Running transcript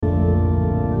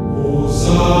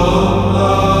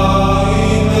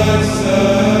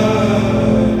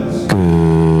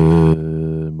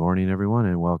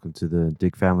welcome to the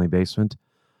Dig Family Basement.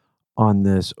 On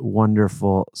this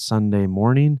wonderful Sunday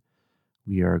morning,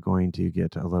 we are going to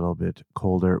get a little bit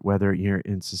colder weather here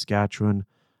in Saskatchewan,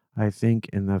 I think,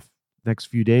 in the next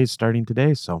few days starting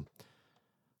today. So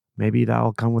maybe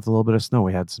that'll come with a little bit of snow.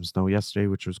 We had some snow yesterday,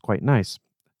 which was quite nice.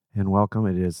 And welcome.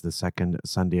 It is the second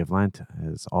Sunday of Lent.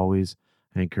 As always,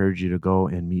 I encourage you to go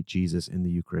and meet Jesus in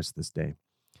the Eucharist this day.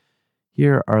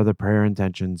 Here are the prayer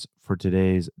intentions for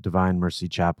today's Divine Mercy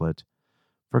Chaplet.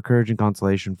 For courage and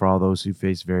consolation for all those who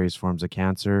face various forms of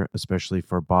cancer, especially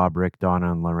for Bob, Rick,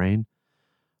 Donna, and Lorraine.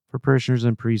 For parishioners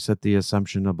and priests at the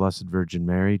Assumption of Blessed Virgin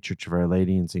Mary, Church of Our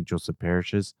Lady, and St. Joseph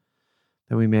parishes,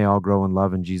 that we may all grow in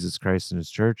love in Jesus Christ and His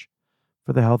Church.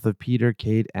 For the health of Peter,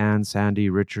 Kate, Anne, Sandy,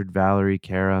 Richard, Valerie,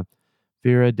 Kara,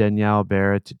 Vera, Danielle,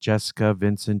 Barrett, Jessica,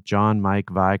 Vincent, John, Mike,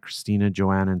 Vi, Christina,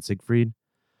 Joanna, and Siegfried.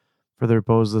 For the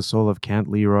repose of the soul of Kent,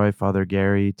 Leroy, Father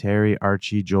Gary, Terry,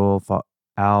 Archie, Joel,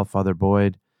 Al, Father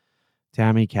Boyd,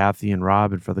 Tammy, Kathy, and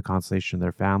Rob, and for the consolation of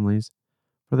their families.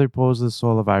 For the repose of the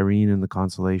soul of Irene and the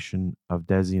consolation of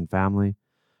Desi and family.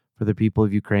 For the people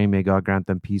of Ukraine, may God grant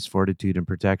them peace, fortitude, and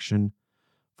protection.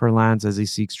 For Lance, as he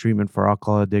seeks treatment for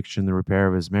alcohol addiction, the repair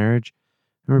of his marriage.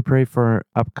 And we pray for our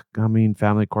upcoming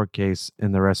family court case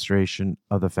and the restoration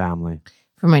of the family.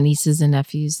 For my nieces and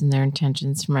nephews and their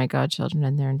intentions, for my godchildren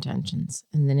and their intentions.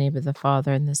 In the name of the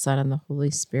Father, and the Son, and the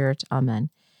Holy Spirit. Amen.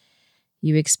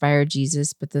 You expired,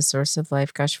 Jesus, but the source of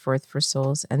life gushed forth for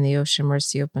souls, and the ocean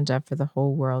mercy opened up for the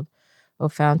whole world. O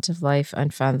fount of life,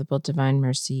 unfathomable divine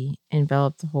mercy,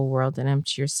 envelop the whole world and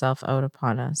empty yourself out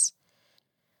upon us.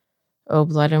 O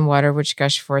blood and water which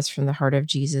gush forth from the heart of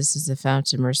Jesus is a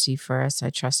fount of mercy for us,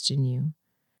 I trust in you.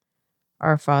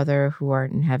 Our Father, who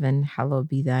art in heaven, hallowed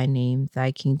be thy name.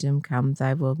 Thy kingdom come,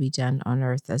 thy will be done on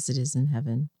earth as it is in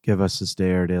heaven. Give us this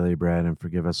day our daily bread, and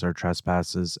forgive us our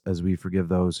trespasses, as we forgive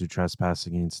those who trespass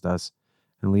against us.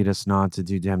 And lead us not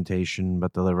into temptation,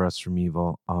 but deliver us from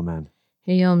evil. Amen.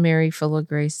 Hail Mary, full of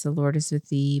grace, the Lord is with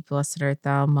thee. Blessed art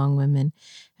thou among women,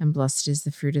 and blessed is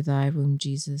the fruit of thy womb,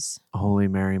 Jesus. Holy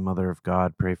Mary, Mother of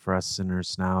God, pray for us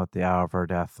sinners now at the hour of our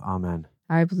death. Amen.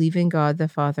 I believe in God, the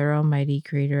Father Almighty,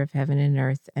 creator of heaven and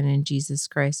earth, and in Jesus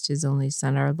Christ, his only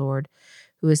Son, our Lord,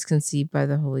 who was conceived by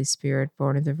the Holy Spirit,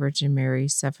 born of the Virgin Mary,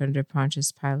 suffered under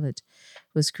Pontius Pilate,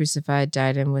 was crucified,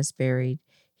 died, and was buried.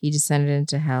 He descended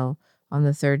into hell. On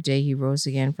the third day he rose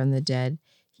again from the dead.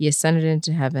 He ascended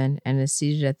into heaven and is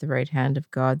seated at the right hand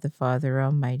of God, the Father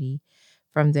Almighty.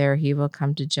 From there he will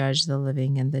come to judge the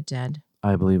living and the dead.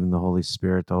 I believe in the Holy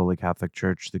Spirit, the Holy Catholic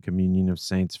Church, the communion of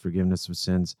saints, forgiveness of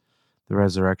sins, the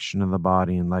resurrection of the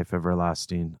body, and life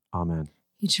everlasting. Amen.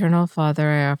 Eternal Father,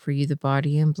 I offer you the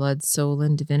body and blood, soul,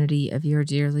 and divinity of your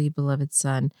dearly beloved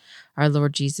Son, our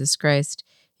Lord Jesus Christ,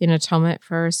 in atonement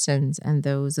for our sins and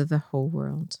those of the whole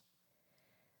world.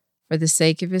 For the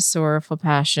sake of his sorrowful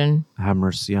passion, have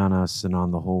mercy on us and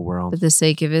on the whole world. For the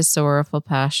sake of his sorrowful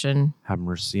passion, have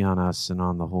mercy on us and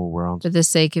on the whole world. For the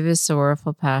sake of his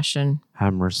sorrowful passion,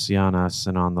 have mercy on us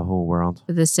and on the whole world.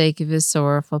 For the sake of his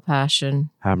sorrowful passion,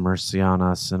 have mercy on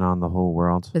us and on the whole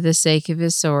world. For the sake of his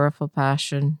sorrowful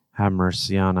passion, have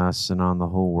mercy on us and on the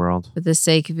whole world. For the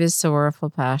sake of his sorrowful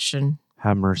passion,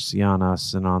 have mercy on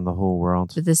us and on the whole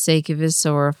world. For the sake of his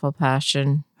sorrowful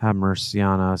passion, have mercy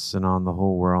on us and on the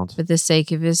whole world. For the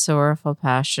sake of his sorrowful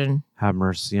passion, have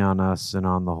mercy on us and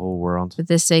on the whole world. For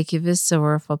the sake of his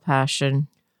sorrowful passion,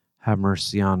 have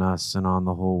mercy on us and on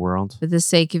the whole world. For the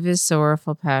sake of his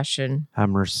sorrowful passion, have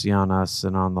mercy on us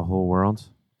and on the whole world.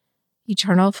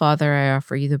 Eternal Father, I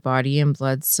offer you the body and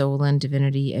blood, soul, and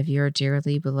divinity of your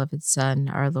dearly beloved Son,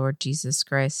 our Lord Jesus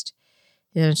Christ,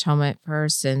 in atonement for our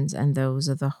sins and those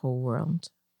of the whole world.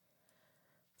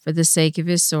 For the sake of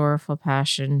his sorrowful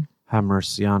passion, have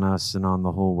mercy on us and on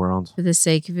the whole world. For the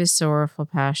sake of his sorrowful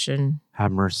passion,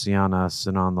 have mercy on us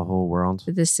and on the whole world.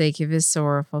 For the sake of his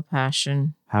sorrowful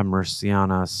passion, have mercy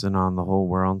on us and on the whole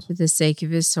world. For the sake of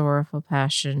his sorrowful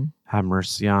passion, have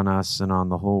mercy on us and on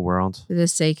the whole world. For the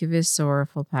sake of his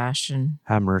sorrowful passion,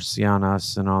 have mercy on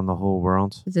us and on the whole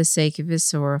world. For the sake of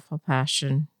his sorrowful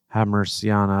passion, have mercy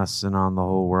on us and on the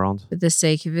whole world. For the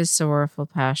sake of his sorrowful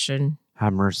passion,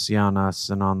 have mercy on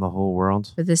us and on the whole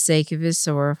world. For the sake of his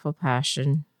sorrowful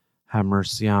passion, have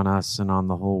mercy on us and on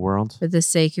the whole world. For the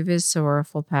sake of his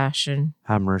sorrowful passion,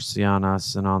 have mercy on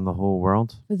us and on the whole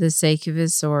world. For the sake of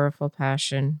his sorrowful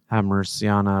passion, have mercy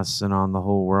on us and on the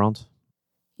whole world.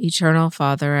 Eternal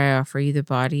Father, I offer you the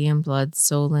body and blood,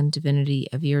 soul, and divinity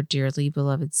of your dearly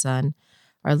beloved Son,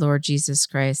 our Lord Jesus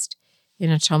Christ, in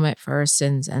atonement for our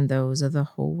sins and those of the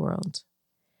whole world.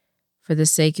 For the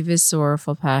sake of his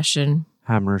sorrowful passion,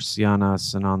 Have mercy on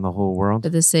us and on the whole world. For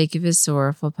the sake of his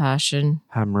sorrowful passion.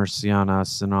 Have mercy on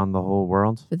us and on the whole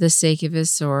world. For the sake of his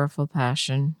sorrowful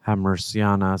passion. Have mercy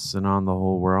on us and on the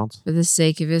whole world. For the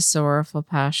sake of his sorrowful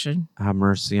passion. Have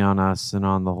mercy on us and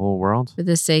on the whole world. For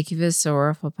the sake of his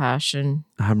sorrowful passion.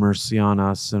 Have mercy on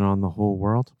us and on the whole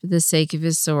world. For the sake of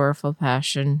his sorrowful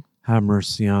passion. Have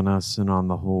mercy on us and on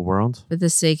the whole world. For the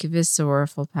sake of his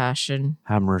sorrowful passion.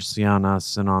 Have mercy on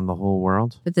us and on the whole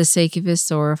world. For the sake of his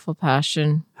sorrowful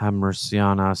passion. Have mercy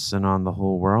on us and on the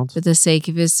whole world. For the sake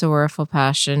of his sorrowful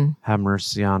passion. Have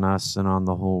mercy on us and on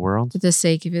the whole world. For the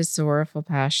sake of his sorrowful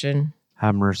passion.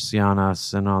 Have mercy on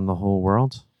us and on the whole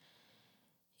world.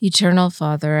 Eternal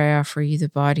Father, I offer you the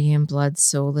body and blood,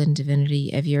 soul, and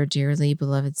divinity of your dearly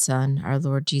beloved Son, our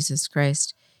Lord Jesus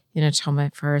Christ, in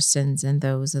atonement for our sins and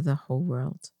those of the whole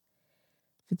world.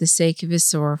 For the sake of his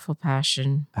sorrowful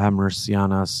passion. Have mercy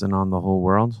on us and on the whole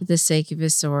world. For the sake of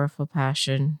his sorrowful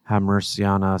passion. Have mercy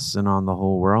on us and on the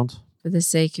whole world. For the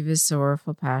sake of his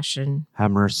sorrowful passion.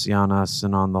 Have mercy on us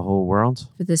and on the whole world.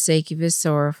 For the sake of his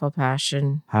sorrowful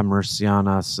passion. Have mercy on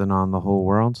us and on the whole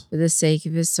world. For the sake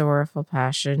of his sorrowful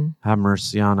passion. Have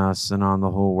mercy on us and on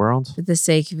the whole world. For the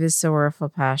sake of his sorrowful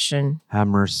passion. Have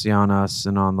mercy on us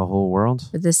and on the whole world.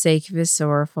 For the sake of his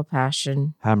sorrowful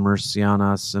passion. Have mercy on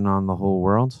us and on the whole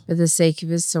world. For the sake of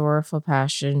his sorrowful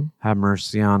passion. Have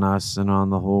mercy on us and on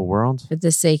the whole world. For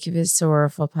the sake of his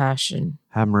sorrowful passion.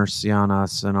 Have mercy on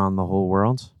us and on the whole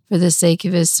world. For the sake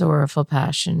of his sorrowful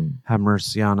passion. Have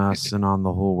mercy on us and on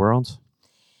the whole world.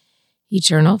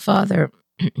 Eternal Father,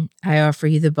 I offer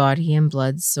you the body and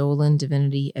blood, soul, and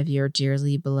divinity of your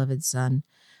dearly beloved Son,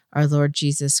 our Lord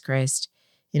Jesus Christ,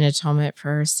 in atonement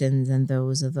for our sins and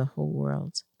those of the whole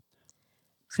world.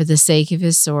 For the sake of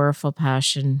his sorrowful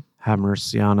passion. Have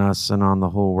mercy on us and on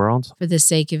the whole world. For the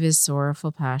sake of his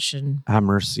sorrowful passion. Have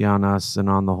mercy on us and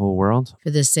on the whole world. For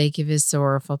the sake of his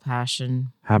sorrowful passion.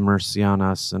 Have mercy on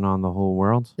us and on the whole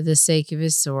world. For the sake of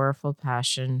his sorrowful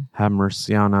passion. Have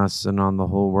mercy on us and on the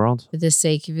whole world. For the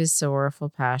sake of his sorrowful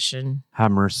passion.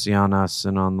 Have mercy on us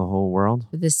and on the whole world.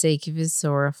 For the sake of his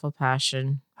sorrowful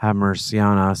passion. Have mercy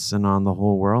on us and on the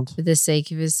whole world. For the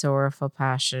sake of his sorrowful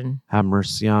passion. Have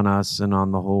mercy on us and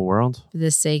on the whole world. For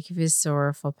the sake of his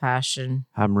sorrowful passion.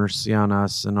 Have mercy on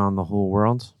us and on the whole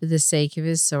world. For the sake of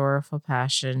his sorrowful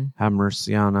passion. Have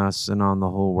mercy on us and on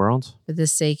the whole world. For the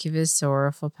sake of his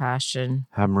sorrowful passion.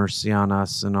 Have mercy on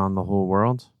us and on the whole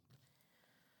world.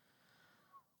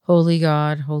 Holy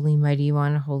God, Holy Mighty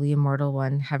One, Holy Immortal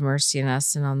One, have mercy on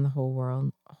us and on the whole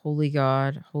world. Holy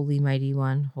God, Holy Mighty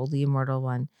One, Holy Immortal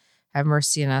One, have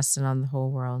mercy on us and on the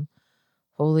whole world.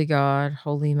 Holy God,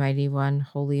 Holy Mighty One,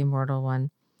 Holy Immortal One,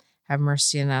 have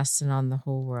mercy on us and on the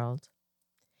whole world.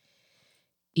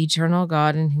 Eternal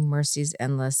God, in whom mercy is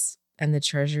endless and the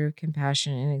treasure of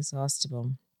compassion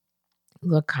inexhaustible,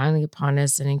 look kindly upon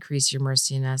us and increase your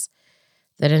mercy in us,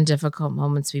 that in difficult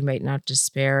moments we might not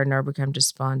despair nor become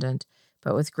despondent,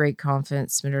 but with great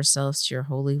confidence submit ourselves to your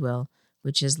holy will,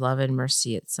 which is love and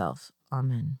mercy itself.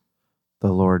 Amen.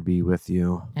 The Lord be with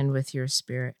you. And with your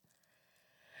spirit.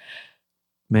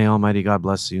 May Almighty God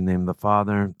bless you in the name of the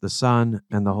Father, the Son,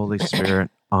 and the Holy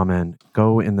Spirit. Amen.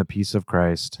 Go in the peace of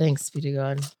Christ. Thanks be to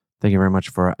God. Thank you very much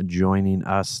for joining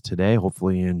us today.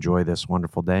 Hopefully you enjoy this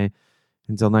wonderful day.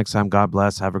 Until next time, God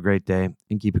bless. Have a great day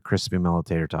and keep it crispy, mellow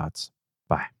tater tots.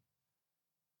 Bye.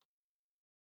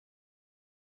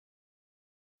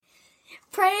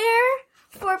 Prayer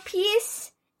for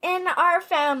peace in our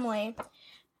family.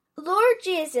 Lord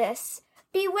Jesus,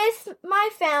 be with my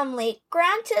family.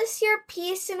 Grant us your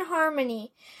peace and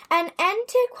harmony, an end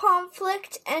to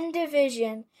conflict and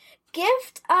division.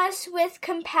 Gift us with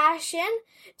compassion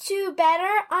to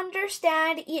better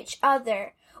understand each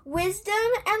other, wisdom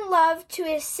and love to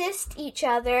assist each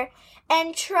other,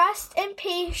 and trust and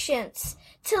patience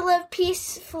to live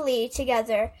peacefully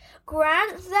together.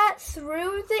 Grant that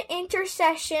through the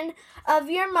intercession of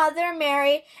your Mother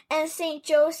Mary and Saint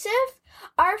Joseph,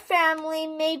 our family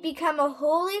may become a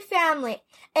holy family,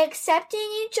 accepting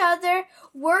each other,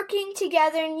 working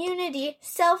together in unity,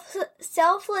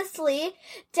 selflessly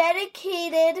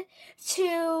dedicated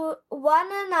to one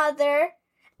another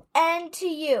and to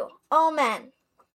you. Amen.